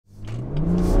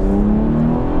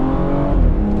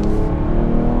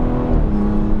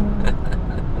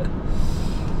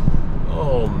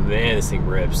this thing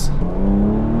rips.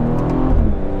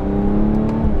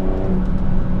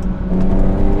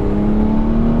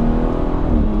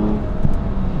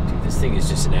 Dude, this thing is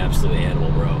just an absolute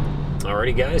animal, bro.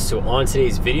 Alrighty guys, so on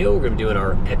today's video, we're gonna be doing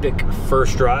our epic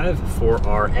first drive for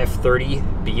our F30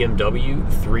 BMW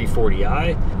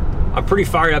 340i. I'm pretty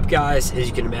fired up, guys. As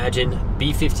you can imagine,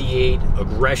 B58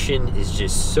 aggression is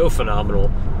just so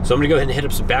phenomenal. So I'm gonna go ahead and hit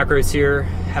up some back roads here,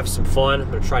 have some fun. I'm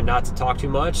gonna try not to talk too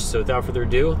much. So without further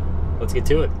ado, let's get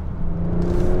to it.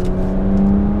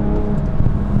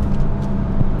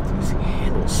 This thing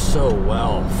handles so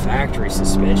well. Factory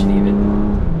suspension even.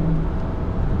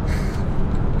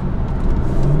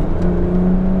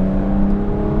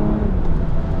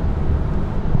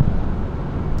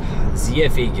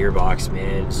 ZF8 gearbox,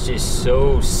 man, it's just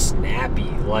so snappy.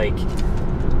 Like,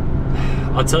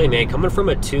 I'll tell you, man, coming from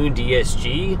a tuned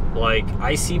DSG, like,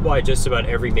 I see why just about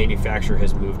every manufacturer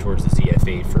has moved towards the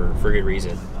ZF8 for good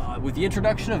reason. With the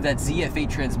introduction of that ZF8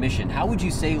 transmission, how would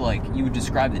you say, like, you would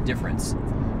describe the difference?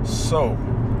 So,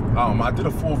 I did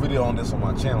a full video on this on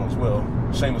my channel as well.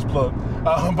 Shameless plug.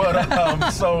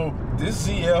 So this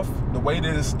ZF, the way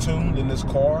that it's tuned in this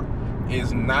car,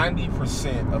 is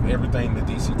 90% of everything the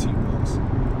DCT was.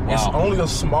 Wow. It's only a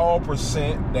small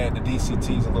percent that the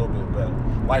DCT is a little bit better.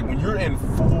 Like when you're in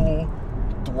full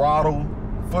throttle,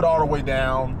 foot all the way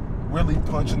down, really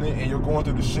punching it, and you're going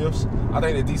through the shifts, I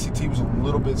think the DCT was a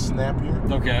little bit snappier.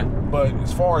 Okay. But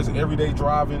as far as everyday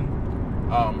driving,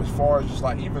 as far as just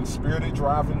like even spirited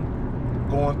driving,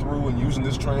 going through and using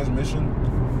this transmission,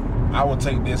 I would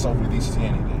take this over the DCT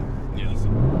any day. Yeah. Easy.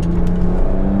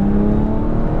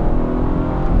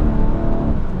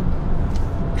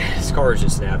 This car is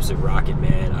just an absolute rocket,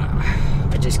 man.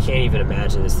 I just can't even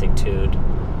imagine this thing tuned.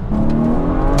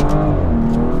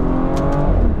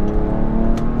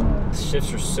 The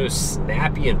shifts are so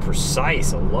snappy and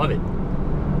precise. I love it.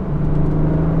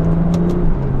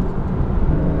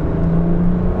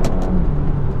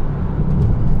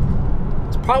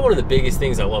 It's probably one of the biggest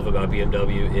things I love about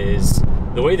BMW is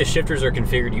the way the shifters are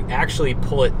configured. You actually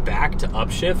pull it back to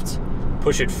upshift,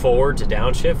 push it forward to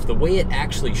downshift, the way it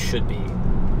actually should be.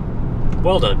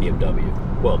 Well done,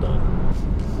 BMW. Well done.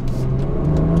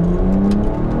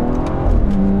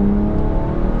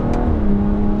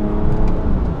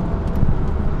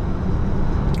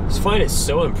 I just find it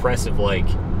so impressive, like,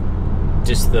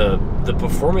 just the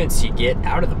performance you get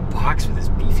out of the box with this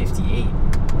B58.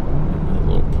 A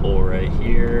little pull right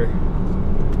here.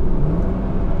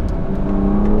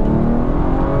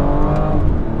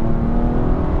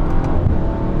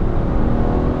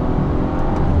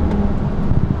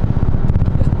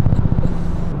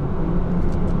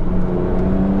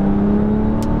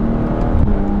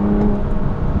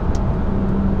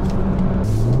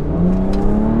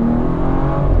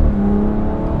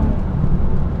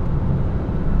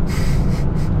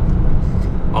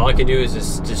 All I can do is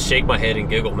just shake my head and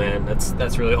giggle, man.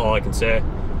 That's really all I can say.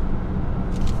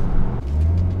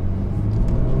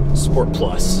 Sport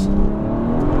Plus.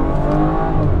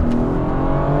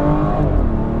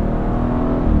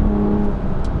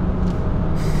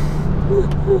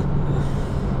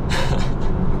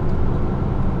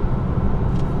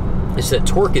 It's that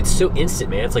torque, it's so instant,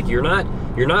 man. It's like you're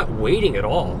not waiting at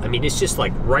all. I mean, it's just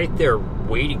like right there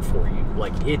waiting for you.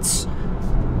 Like it's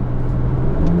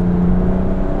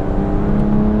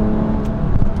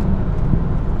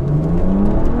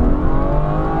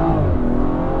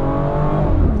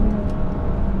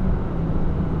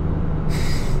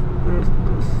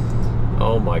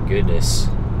oh my goodness.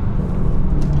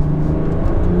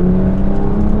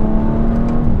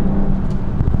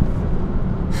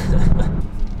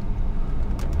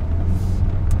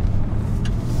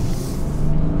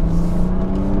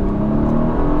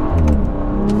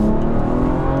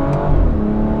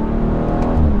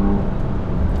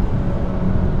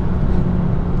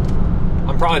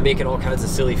 I'm probably making all kinds of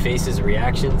silly faces and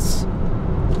reactions.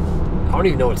 I don't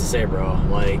even know what to say, bro.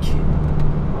 Like,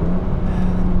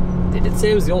 they did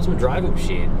say it was the ultimate driving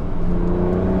machine.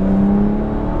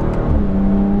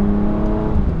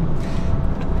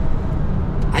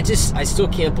 I still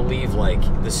can't believe, like,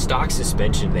 the stock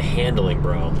suspension, the handling,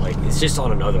 bro. Like, it's just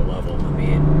on another level. I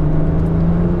mean,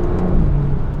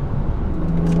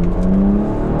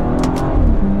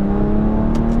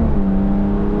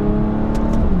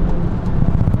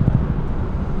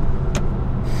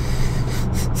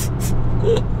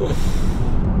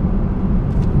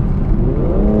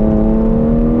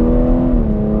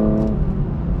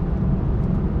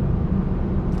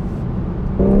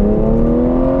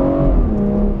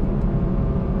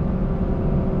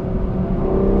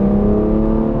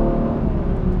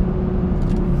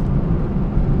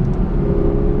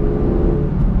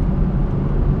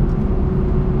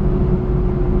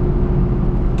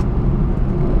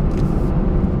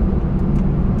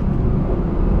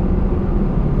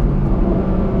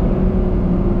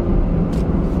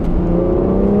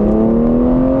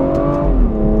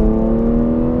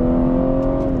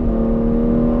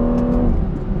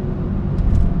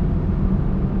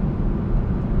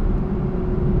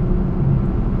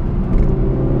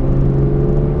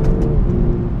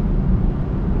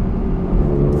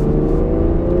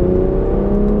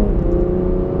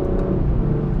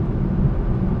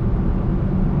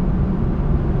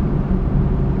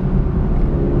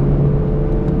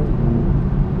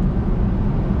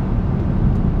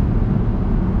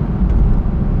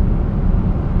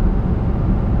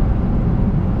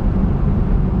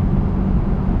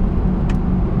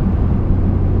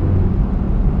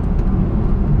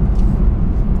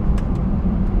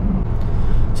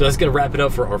 So that's gonna wrap it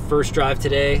up for our first drive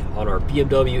today on our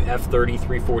BMW F30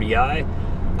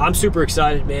 340i. I'm super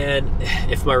excited, man.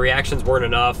 If my reactions weren't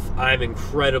enough, I'm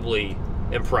incredibly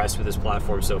impressed with this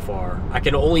platform so far. I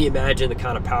can only imagine the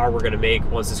kind of power we're gonna make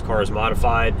once this car is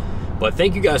modified. But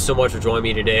thank you guys so much for joining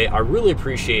me today. I really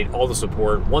appreciate all the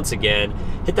support. Once again,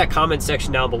 hit that comment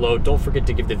section down below. Don't forget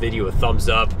to give the video a thumbs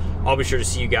up. I'll be sure to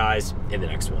see you guys in the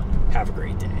next one. Have a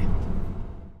great day.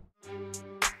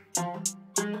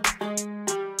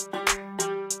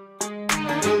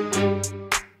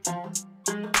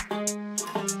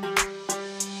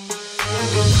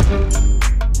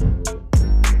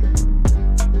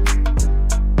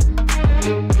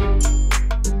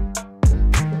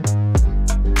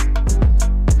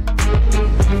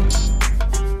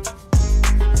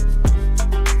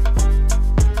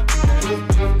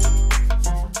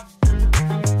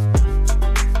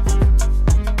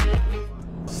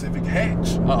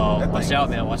 Uh-oh, watch out,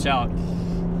 man, watch out. You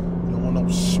don't want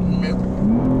no Smith. You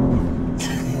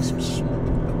want some Smith.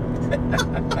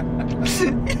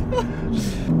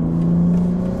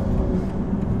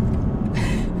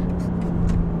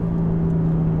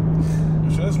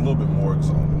 Sure, it's a little bit more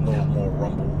exhaust, a little more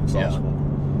rumble, exhaustible.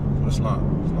 But it's not a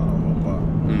whole lot.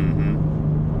 Mm-hmm.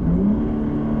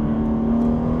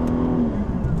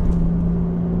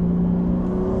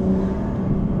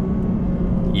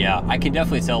 Yeah, I can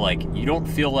definitely tell, like, you don't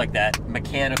feel like that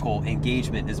mechanical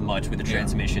engagement as much with the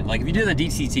transmission. Like, if you do the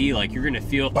DCT, like, you're gonna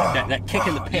feel that kick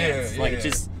in the pants. Like, it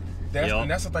just, and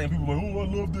that's the thing. People are like, oh, I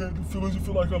love that. It feels you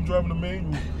feel like I'm driving a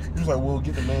manual. It's like, well,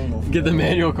 get the manual. Get the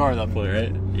manual car at that point,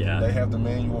 right? Yeah. They have the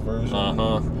manual version.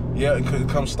 Uh-huh. Yeah, it could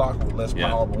come stock with less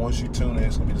power, but once you tune it,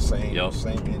 it's gonna be the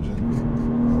same engine.